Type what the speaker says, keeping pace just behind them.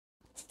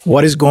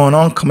What is going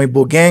on, comic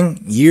book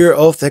gang? Year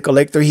of the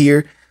Collector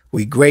here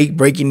with great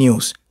breaking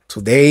news.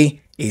 Today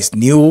is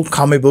new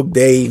comic book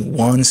day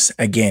once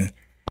again.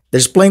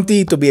 There's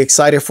plenty to be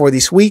excited for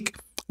this week.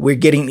 We're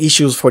getting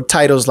issues for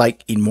titles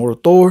like Immortal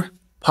Thor,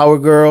 Power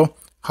Girl,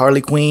 Harley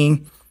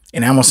Quinn,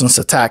 and Amazon's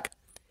Attack.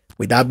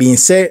 With that being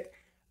said,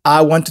 I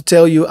want to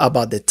tell you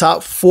about the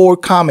top 4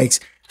 comics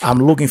I'm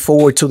looking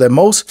forward to the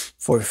most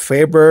for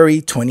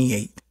February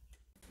 28th.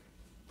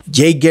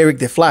 J. Garrick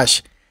The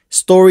Flash.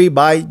 Story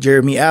by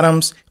Jeremy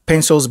Adams,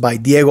 pencils by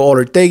Diego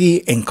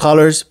Olortegui, and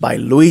colors by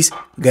Luis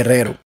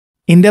Gerrero.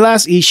 In the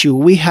last issue,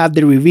 we had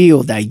the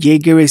reveal that J.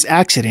 Garrick's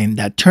accident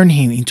that turned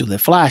him into the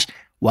Flash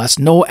was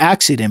no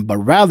accident, but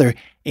rather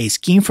a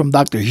scheme from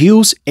Dr.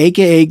 Hughes,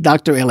 aka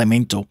Dr.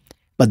 Elemento.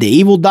 But the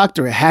evil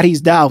doctor had his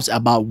doubts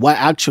about what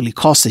actually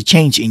caused the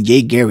change in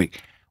J.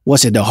 Garrick.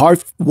 Was it the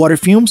hard water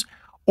fumes,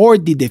 or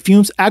did the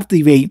fumes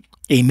activate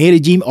a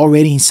metagene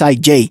already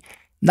inside Jay?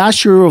 Not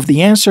sure of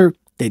the answer,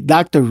 the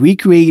doctor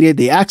recreated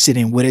the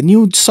accident with a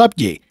new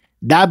subject,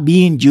 that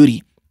being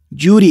Judy.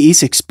 Judy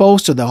is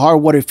exposed to the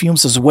hard water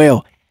fumes as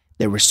well.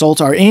 The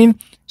results are in.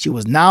 She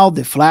was now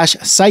the Flash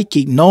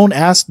sidekick known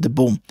as the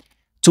Boom.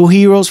 2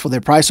 heroes for the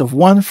price of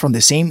 1 from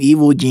the same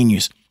evil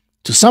genius.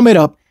 To sum it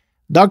up,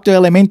 Dr.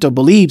 Elemento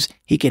believes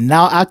he can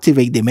now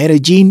activate the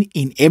metagene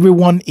in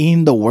everyone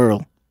in the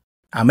world.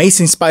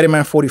 Amazing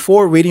Spider-Man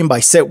 44, written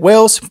by Zeb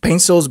Wells,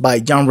 pencils by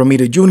John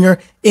Romita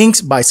Jr., inks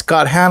by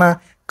Scott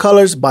Hana,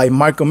 colors by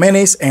Marcio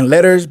Menyz, and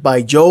letters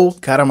by Joe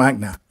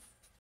Caramagna.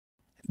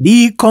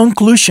 The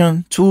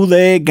conclusion to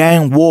the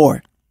gang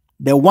war.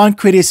 The one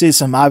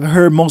criticism I've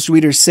heard most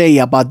readers say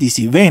about this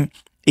event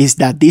is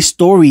that this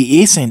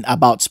story isn't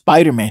about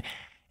Spider-Man.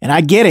 And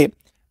I get it,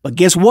 but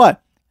guess what?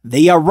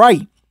 They are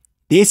right.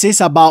 This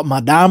is about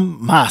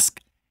Madame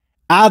Mask.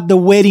 At the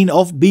wedding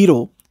of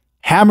Beetle,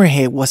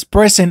 Hammerhead was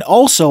present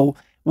also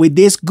with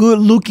this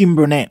good-looking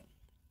brunette.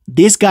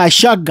 This guy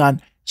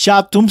Shotgun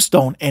shot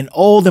Tombstone, and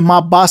all the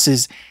mob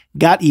bosses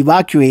got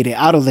evacuated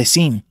out of the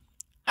scene.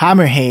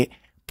 Hammerhead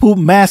put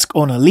Mask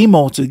on a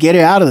limo to get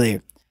her out of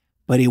there,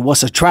 but it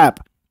was a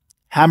trap.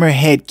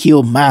 Hammerhead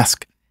killed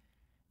Mask.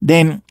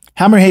 Then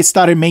Hammerhead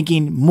started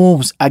making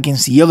moves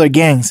against the other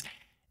gangs,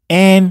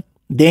 and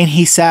then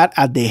he sat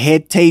at the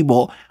head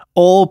table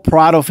all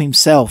proud of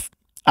himself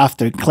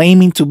after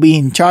claiming to be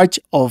in charge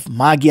of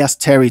Magia's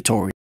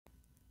territory.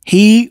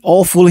 He,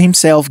 all full of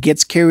himself,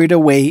 gets carried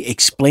away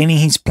explaining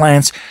his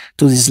plans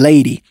to this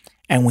lady,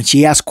 and when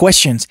she asked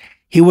questions,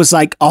 he was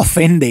like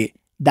offended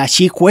that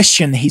she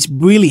questioned his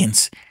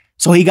brilliance,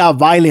 so he got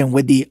violent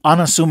with the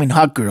unassuming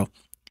hot girl.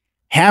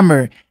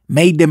 Hammer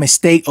made the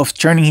mistake of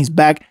turning his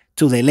back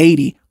to the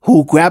lady,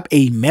 who grabbed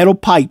a metal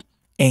pipe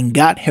and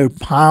got her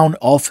pound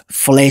of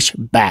flesh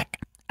back.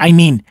 I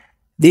mean,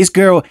 this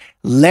girl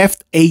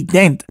left a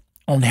dent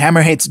on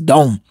Hammerhead's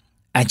dome,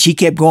 and she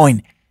kept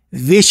going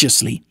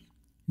viciously.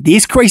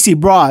 This crazy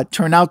broad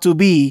turned out to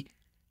be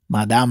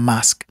Madame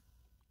Mask.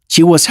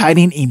 She was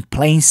hiding in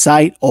plain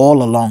sight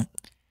all along.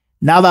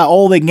 Now that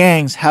all the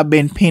gangs have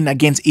been pinned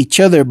against each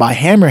other by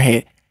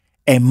Hammerhead,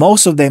 and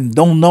most of them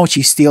don't know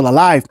she's still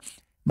alive,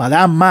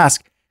 Madame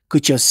Mask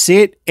could just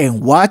sit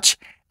and watch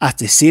as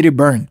the city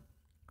burned.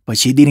 But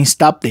she didn't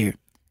stop there.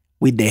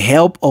 With the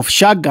help of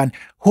Shotgun,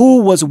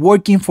 who was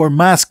working for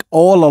Mask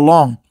all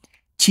along,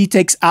 she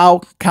takes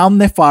out Count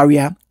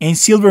Nefaria and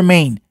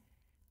Silvermane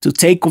to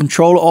take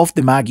control of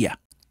the Magia.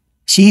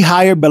 She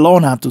hired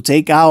Bellona to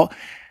take out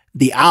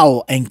the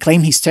Owl and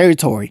claim his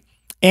territory.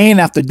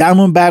 And after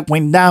Diamondback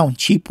went down,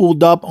 she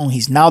pulled up on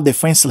his now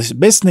defenseless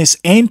business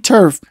and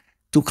turf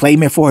to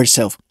claim it for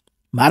herself.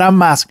 Madame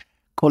Mask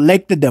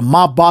collected the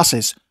mob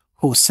bosses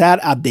who sat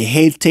at the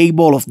head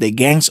table of the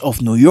gangs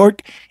of New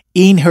York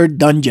in her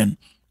dungeon.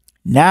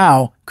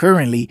 Now,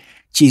 currently,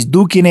 she's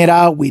duking it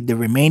out with the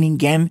remaining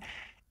gang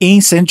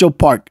in Central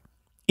Park.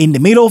 In the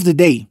middle of the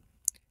day,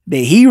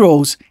 the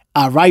heroes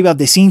arrive at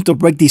the scene to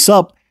break this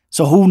up,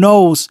 so who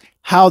knows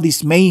how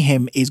this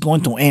mayhem is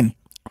going to end.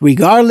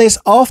 Regardless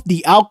of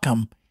the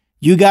outcome,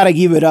 you gotta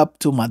give it up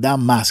to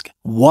Madame Mask.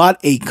 What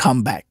a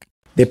comeback.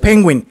 The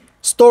Penguin,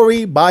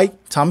 story by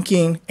Tom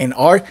King and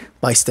art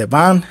by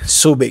Stevan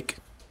Subic.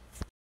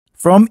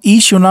 From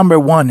issue number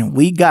 1,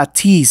 we got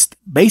teased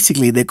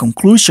basically the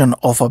conclusion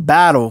of a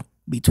battle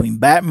between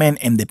Batman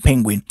and the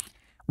Penguin,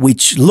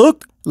 which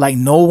looked like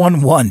no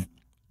one won.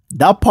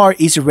 That part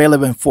is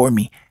irrelevant for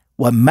me.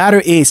 What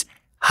matters is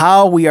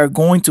how we are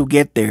going to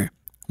get there.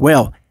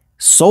 Well,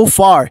 so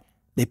far,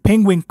 the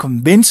Penguin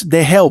convinced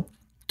the Help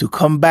to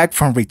come back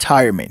from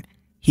retirement.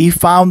 He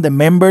found the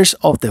members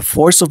of the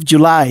 4th of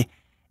July,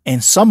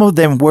 and some of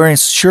them weren't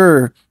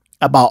sure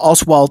about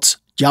Oswald's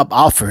job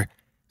offer.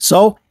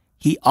 So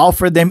he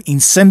offered them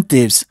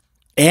incentives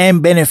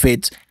and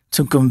benefits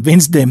to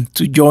convince them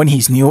to join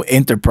his new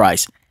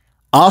enterprise.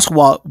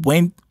 Oswald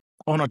went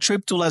on a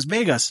trip to Las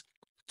Vegas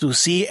to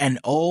see an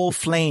old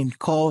flame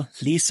called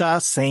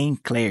Lisa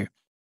St. Clair.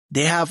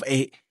 They have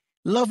a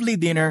lovely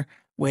dinner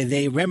where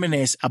they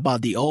reminisce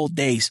about the old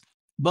days,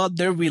 but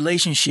their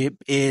relationship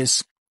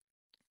is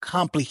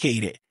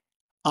complicated.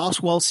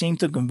 Oswald seemed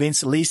to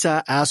convince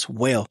Lisa as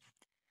well.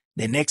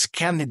 The next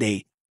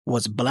candidate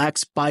was Black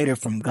Spider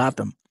from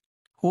Gotham,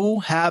 who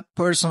had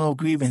personal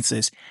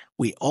grievances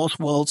with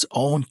Oswald's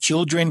own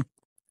children,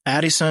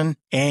 Addison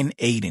and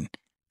Aiden.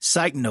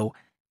 Side note,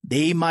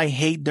 they might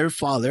hate their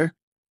father,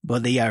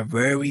 but they are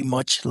very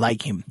much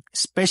like him,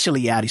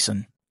 especially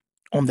Addison.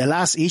 On the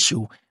last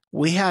issue,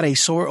 we had a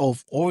sort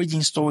of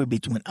origin story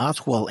between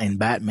Oswald and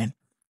Batman.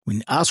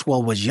 When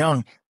Oswald was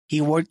young,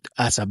 he worked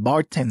as a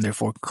bartender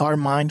for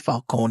Carmine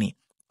Falcone,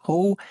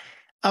 who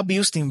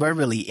abused him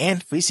verbally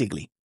and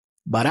physically.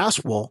 But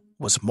Oswald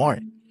was smart.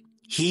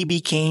 He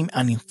became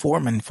an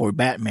informant for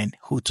Batman,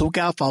 who took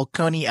out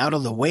Falcone out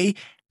of the way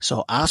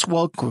so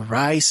Oswald could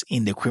rise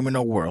in the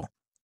criminal world.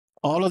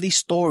 All of this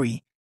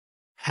story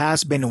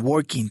has been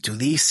working to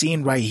this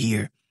scene right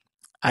here.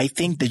 I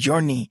think the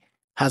journey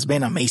has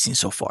been amazing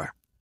so far.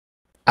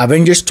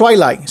 Avengers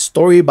Twilight,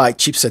 story by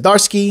Chip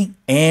Zdarsky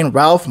and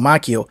Ralph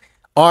Macchio,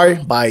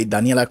 art by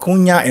Daniel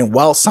Acuña and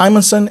Walt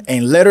Simonson,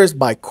 and letters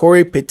by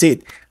Cory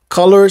Petit,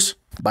 colors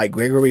by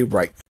Gregory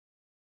Wright.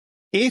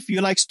 If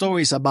you like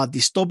stories about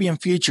dystopian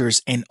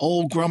futures and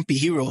old grumpy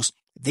heroes,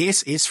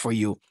 this is for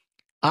you.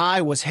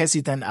 I was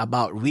hesitant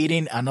about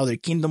reading another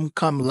Kingdom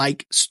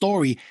Come-like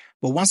story,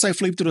 but once I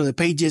flipped through the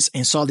pages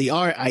and saw the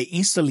art, I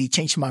instantly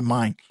changed my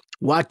mind.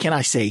 What can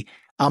I say?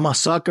 I'm a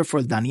sucker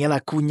for Daniel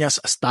Acuña's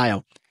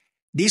style.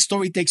 This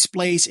story takes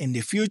place in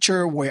the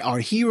future where our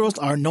heroes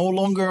are no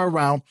longer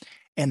around,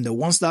 and the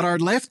ones that are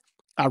left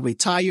are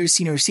retired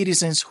senior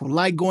citizens who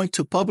like going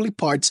to public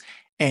parks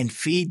and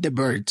feed the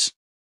birds.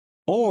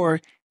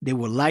 Or they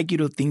would like you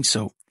to think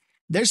so.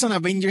 There's an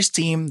Avengers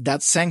team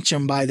that's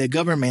sanctioned by the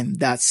government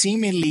that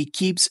seemingly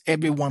keeps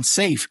everyone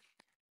safe,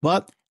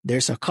 but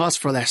there's a cost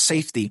for that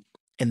safety,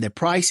 and the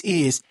price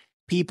is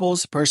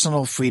people's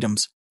personal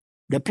freedoms.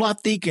 The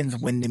plot thickens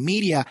when the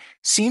media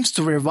seems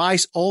to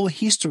revise old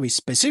history,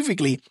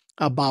 specifically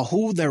about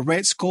who the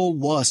Red Skull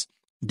was.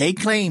 They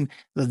claim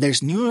that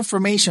there's new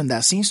information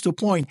that seems to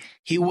point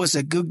he was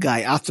a good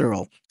guy after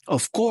all.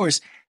 Of course,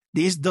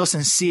 this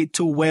doesn't sit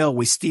too well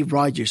with Steve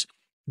Rogers.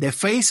 The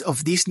face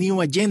of this new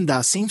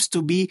agenda seems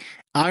to be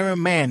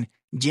Iron Man,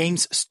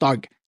 James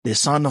Stark, the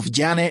son of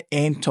Janet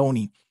and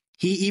Tony.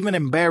 He even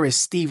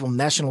embarrassed Steve on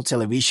national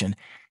television.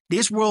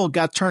 This world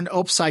got turned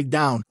upside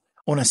down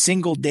on a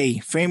single day,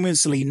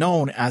 famously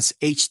known as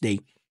H-Day.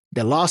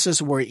 The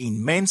losses were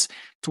immense,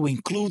 to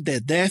include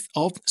the death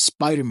of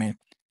Spider-Man.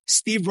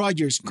 Steve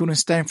Rogers couldn't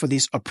stand for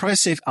this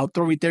oppressive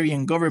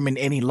authoritarian government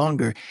any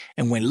longer,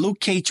 and when Luke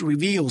Cage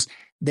reveals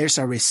there's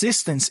a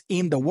resistance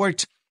in the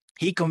works,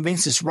 he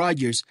convinces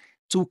Rogers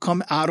to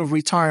come out of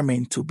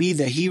retirement to be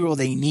the hero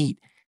they need,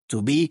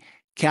 to be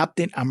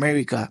Captain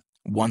America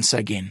once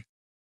again.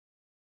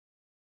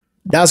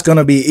 That's going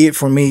to be it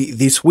for me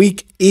this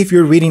week. If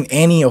you're reading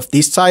any of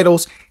these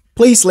titles,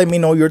 please let me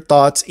know your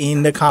thoughts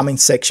in the comment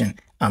section.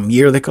 I'm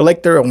Year the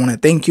Collector. I want to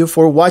thank you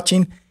for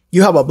watching.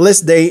 You have a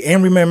blessed day,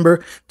 and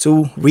remember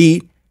to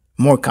read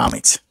more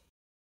comics.